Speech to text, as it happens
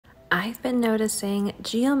I've been noticing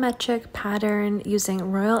geometric pattern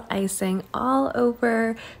using royal icing all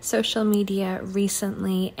over social media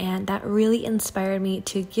recently, and that really inspired me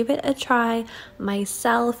to give it a try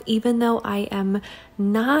myself. Even though I am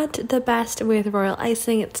not the best with royal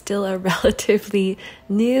icing, it's still a relatively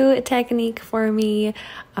new technique for me,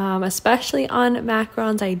 especially on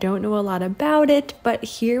macarons. I don't know a lot about it, but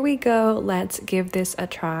here we go. Let's give this a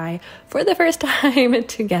try for the first time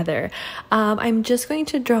together. I'm just going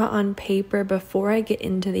to draw on paper before I get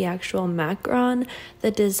into the actual macaron, the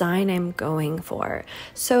design I'm going for.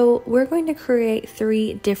 So we're going to create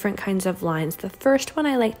 3 different kinds of lines. The first one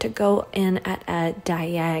I like to go in at a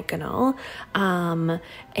diagonal,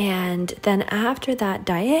 and then after that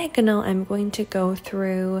diagonal, I'm going to go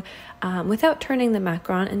through without turning the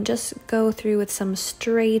macaron and just go through with some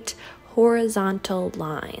straight horizontal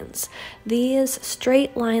lines. These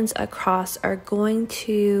straight lines across are going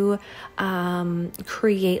to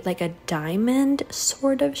create like a diamond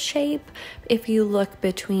sort of shape if you look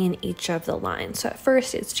between each of the lines. So at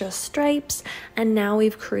first it's just stripes, and now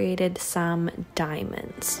we've created some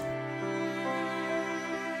diamonds.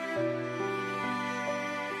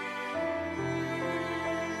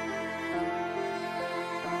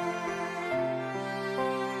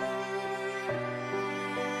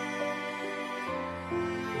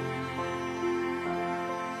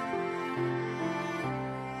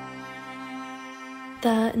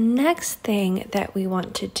 The next thing that we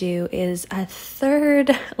want to do is a third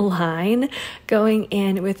line going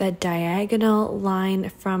in with a diagonal line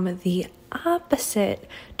from the opposite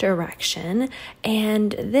direction,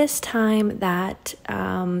 and this time that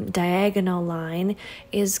diagonal line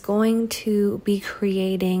is going to be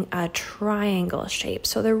creating a triangle shape.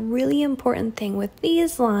 So the really important thing with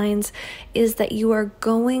these lines is that you are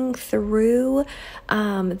going through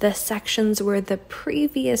the sections where the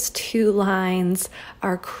previous 2 lines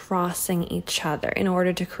are crossing each other in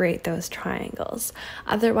order to create those triangles.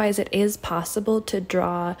 Otherwise, it is possible to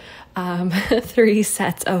draw 3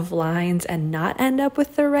 sets of lines and not end up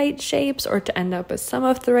with the right shapes, or to end up with some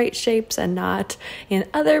of the right shapes and not in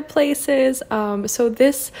other places. So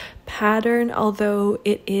this pattern, although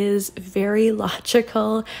it is very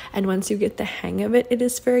logical, and once you get the hang of it, it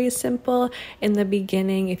is very simple. In the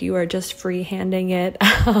beginning, if you are just freehanding it,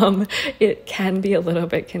 it can be a little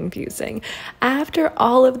bit confusing. After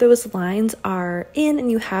all of those lines are in and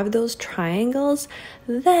you have those triangles,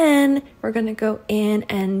 then we're going to go in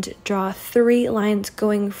and draw 3 lines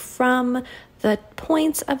going from the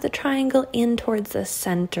points of the triangle in towards the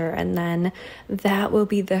center, and then that will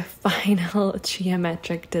be the final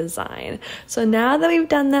geometric design. So now that we've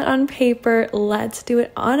done that on paper, let's do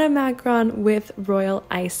it on a macaron with royal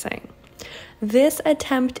icing. This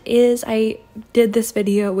attempt is, I did this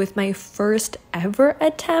video with my first ever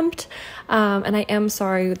attempt, and I am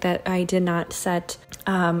sorry that I did not set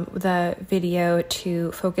the video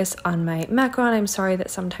to focus on my macaron. I'm sorry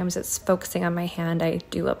that sometimes it's focusing on my hand. I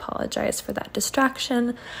do apologize for that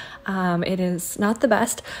distraction. It is not the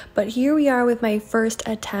best, but here we are with my first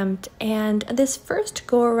attempt, and this first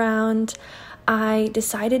go around I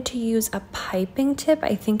decided to use a piping tip.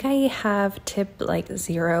 I think I have tip like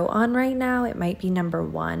 0 on right now. It might be number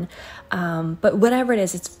 1, but whatever it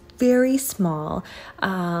is, it's very small.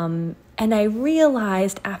 And I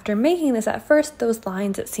realized after making this, at first those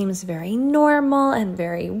lines, it seems very normal and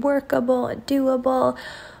very workable and doable.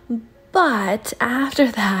 But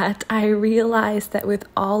after that, I realized that with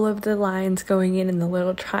all of the lines going in the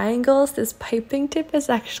little triangles, this piping tip is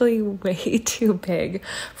actually way too big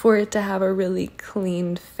for it to have a really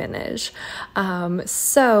clean finish.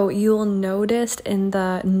 So you'll notice in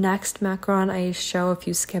the next macaron I show, if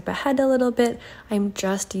you skip ahead a little bit, I'm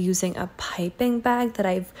just using a piping bag that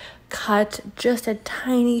I've cut just a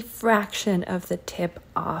tiny fraction of the tip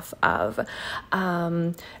off of.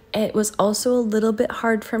 It was also a little bit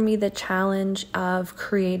hard for me, the challenge of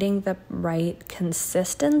creating the right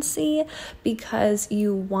consistency, because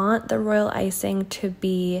you want the royal icing to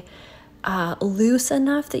be loose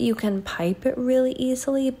enough that you can pipe it really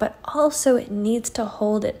easily, but also it needs to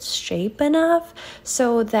hold its shape enough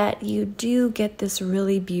so that you do get this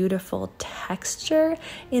really beautiful texture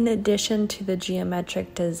in addition to the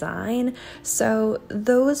geometric design. So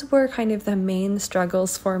those were kind of the main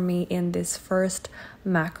struggles for me in this first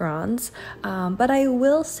macarons, but I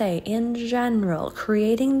will say in general,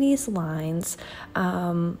 creating these lines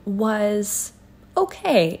was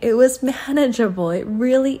okay. It was manageable. It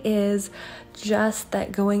really is just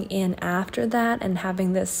that going in after that and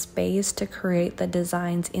having this space to create the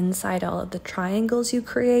designs inside all of the triangles you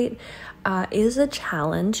create is a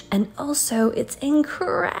challenge, and also it's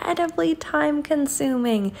incredibly time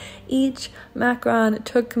consuming. Each macaron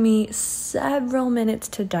took me several minutes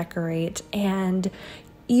to decorate, and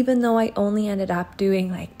even though I only ended up doing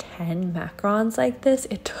like 10 macarons like this,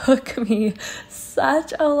 it took me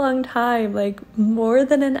such a long time, like more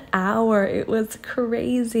than an hour. It was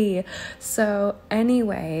crazy. So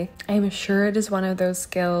anyway, I'm sure it is one of those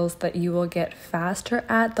skills that you will get faster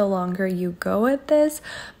at the longer you go at this,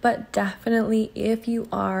 but definitely if you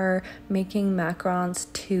are making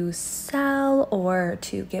macarons to sell or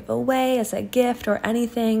to give away as a gift or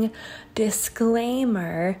anything,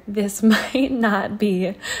 disclaimer, this might not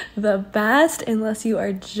be the best unless you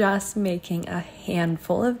are just making a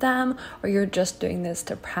handful of them, or you're just doing this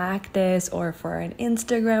to practice or for an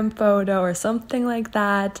Instagram photo or something like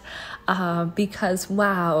that, because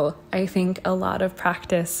wow, I think a lot of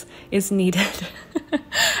practice is needed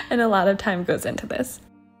and a lot of time goes into this.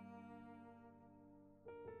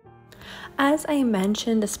 As I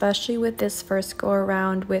mentioned, especially with this first go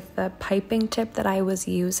around with the piping tip that I was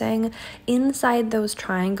using, inside those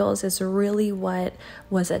triangles is really what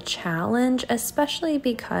was a challenge, especially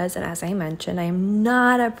because, and as I mentioned, I'm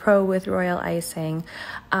not a pro with royal icing.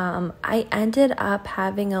 I ended up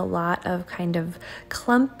having a lot of kind of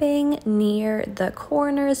clumping near the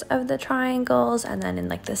corners of the triangles and then in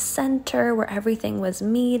like the center where everything was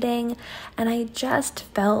meeting, and I just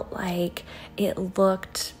felt like it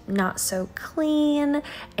looked not so clean,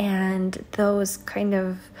 and those kind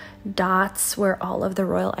of dots where all of the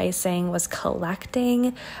royal icing was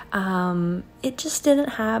collecting, it just didn't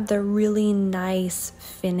have the really nice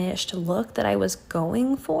finished look that I was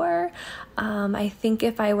going for. I think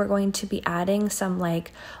if I were going to be adding some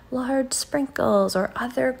like large sprinkles or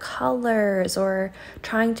other colors or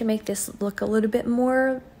trying to make this look a little bit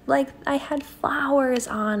more like I had flowers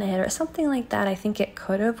on it or something like that, I think it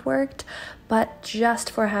could have worked. But just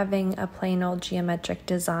for having a plain old geometric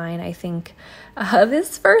design, I think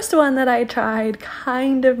this first one that I tried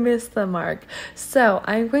kind of missed the mark. So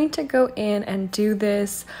I'm going to go in and do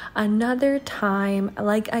this another time.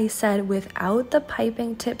 Like I said, without the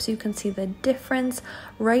piping tips, you can see the difference.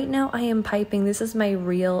 Right now I am piping. This is my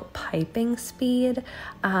real piping speed.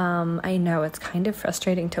 I know it's kind of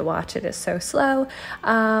frustrating to watch. It is so slow.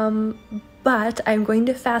 But I'm going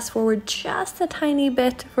to fast forward just a tiny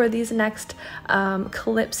bit for these next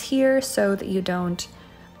clips here so that you don't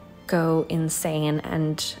go insane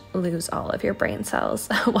and lose all of your brain cells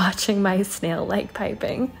watching my snail-like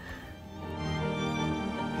piping.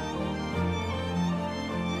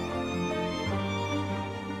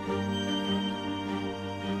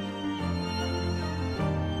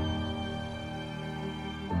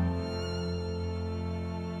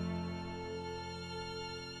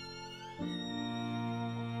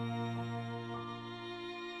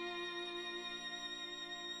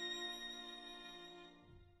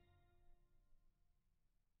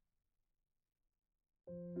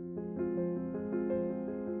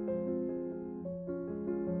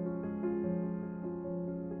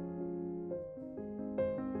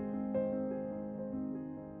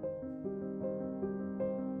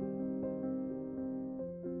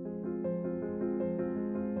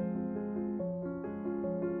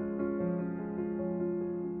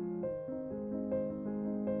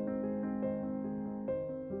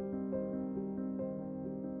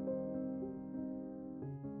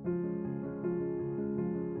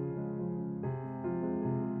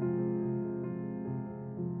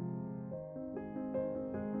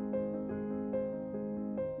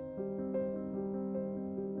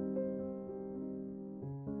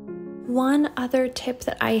 One other tip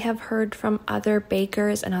that I have heard from other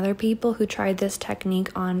bakers and other people who tried this technique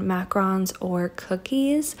on macarons or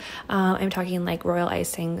cookies, I'm talking like royal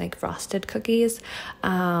icing, like frosted cookies,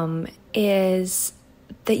 is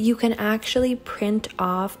that you can actually print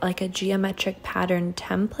off like a geometric pattern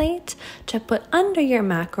template to put under your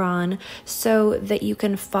macaron so that you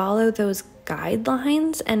can follow those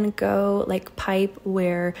guidelines and go like pipe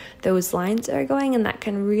where those lines are going, and that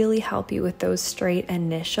can really help you with those straight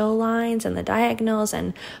initial lines and the diagonals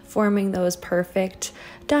and forming those perfect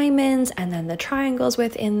diamonds and then the triangles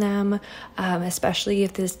within them, especially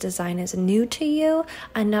if this design is new to you.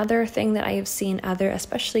 Another thing that I have seen other,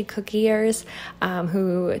 especially cookiers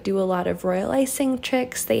who do a lot of royal icing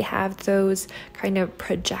tricks, they have those kind of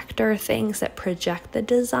projector things that project the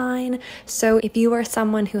design. So if you are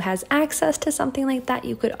someone who has access to something like that,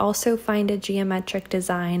 you could also find a geometric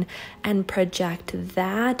design and project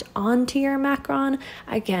that onto your macaron,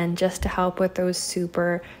 again, just to help with those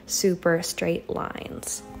super straight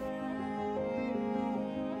lines.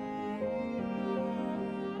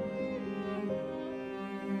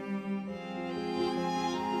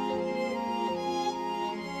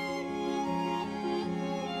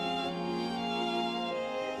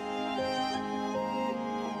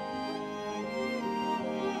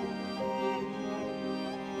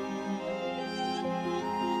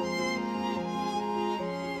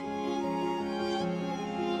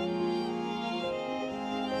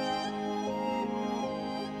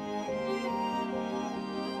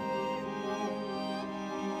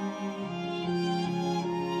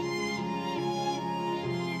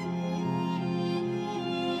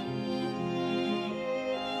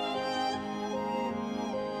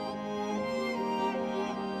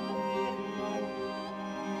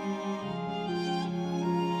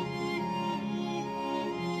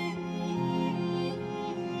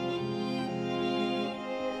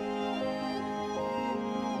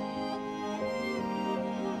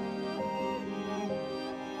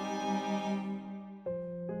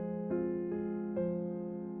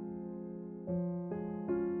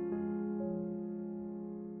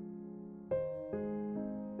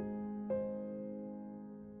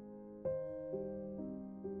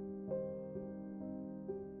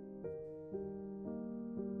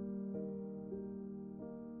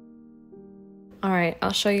 All right,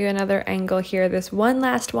 I'll show you another angle here. This one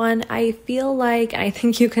last one, I feel like, and I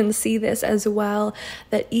think you can see this as well,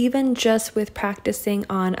 that even just with practicing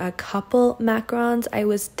on a couple macarons, I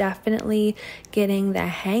was definitely getting the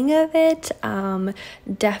hang of it.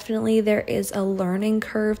 Definitely there is a learning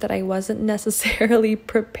curve that I wasn't necessarily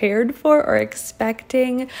prepared for or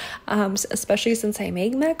expecting, especially since I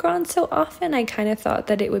make macarons so often. I kind of thought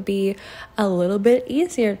that it would be a little bit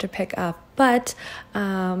easier to pick up. But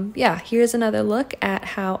yeah, here's another look at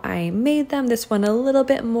how I made them. This one a little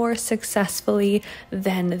bit more successfully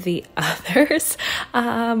than the others,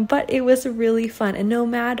 but it was really fun. And no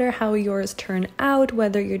matter how yours turn out,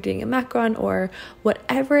 whether you're doing a macaron or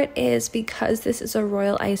whatever it is, because this is a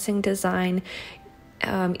royal icing design,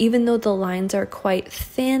 even though the lines are quite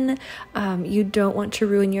thin, you don't want to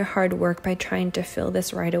ruin your hard work by trying to fill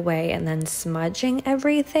this right away and then smudging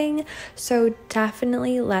everything. So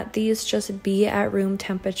definitely let these just be at room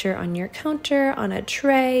temperature on your counter, on a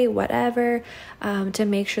tray, whatever, to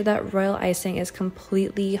make sure that royal icing is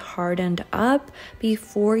completely hardened up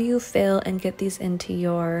before you fill and get these into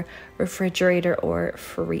your refrigerator or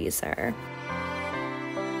freezer.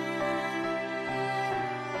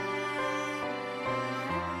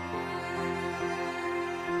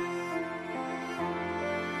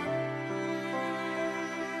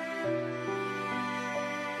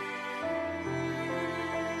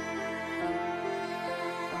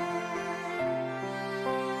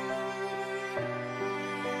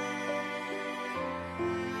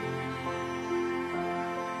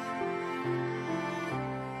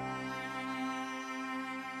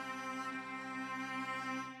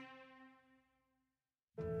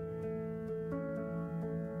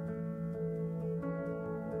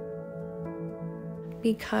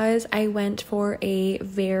 Because I went for a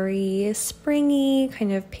very springy,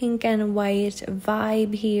 kind of pink and white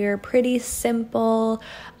vibe here, pretty simple,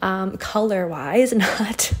 color-wise,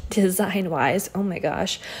 not design-wise, oh my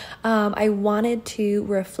gosh. I wanted to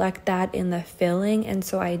reflect that in the filling, and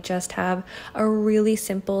so I just have a really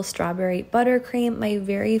simple strawberry buttercream. My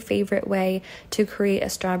very favorite way to create a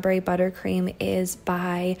strawberry buttercream is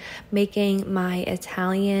by making my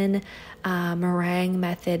Italian meringue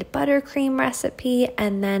method buttercream recipe,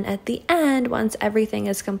 and then at the end, once everything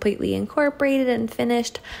is completely incorporated and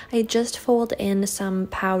finished, I just fold in some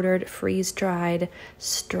powdered freeze-dried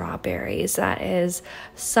strawberries. That is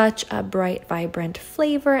such a bright, vibrant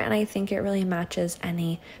flavor, and I think it really matches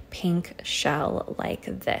any pink shell like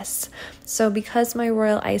this. So because my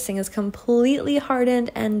royal icing is completely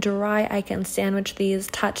hardened and dry, I can sandwich these,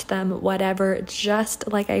 touch them, whatever,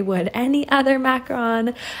 just like I would any other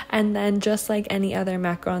macaron. And then just like any other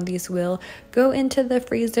macaron, these will go into the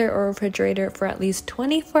freezer or refrigerator for at least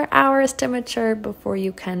 24 hours to mature before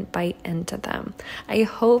you can bite into them. I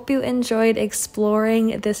hope you enjoyed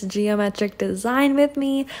exploring this geometric design with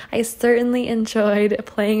me. I certainly enjoyed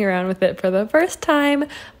playing around with it for the first time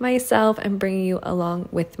myself and bringing you along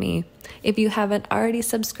with me. If you haven't already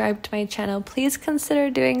subscribed to my channel, please consider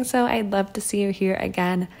doing so. I'd love to see you here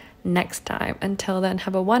again next time. Until then,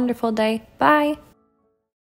 have a wonderful day. Bye!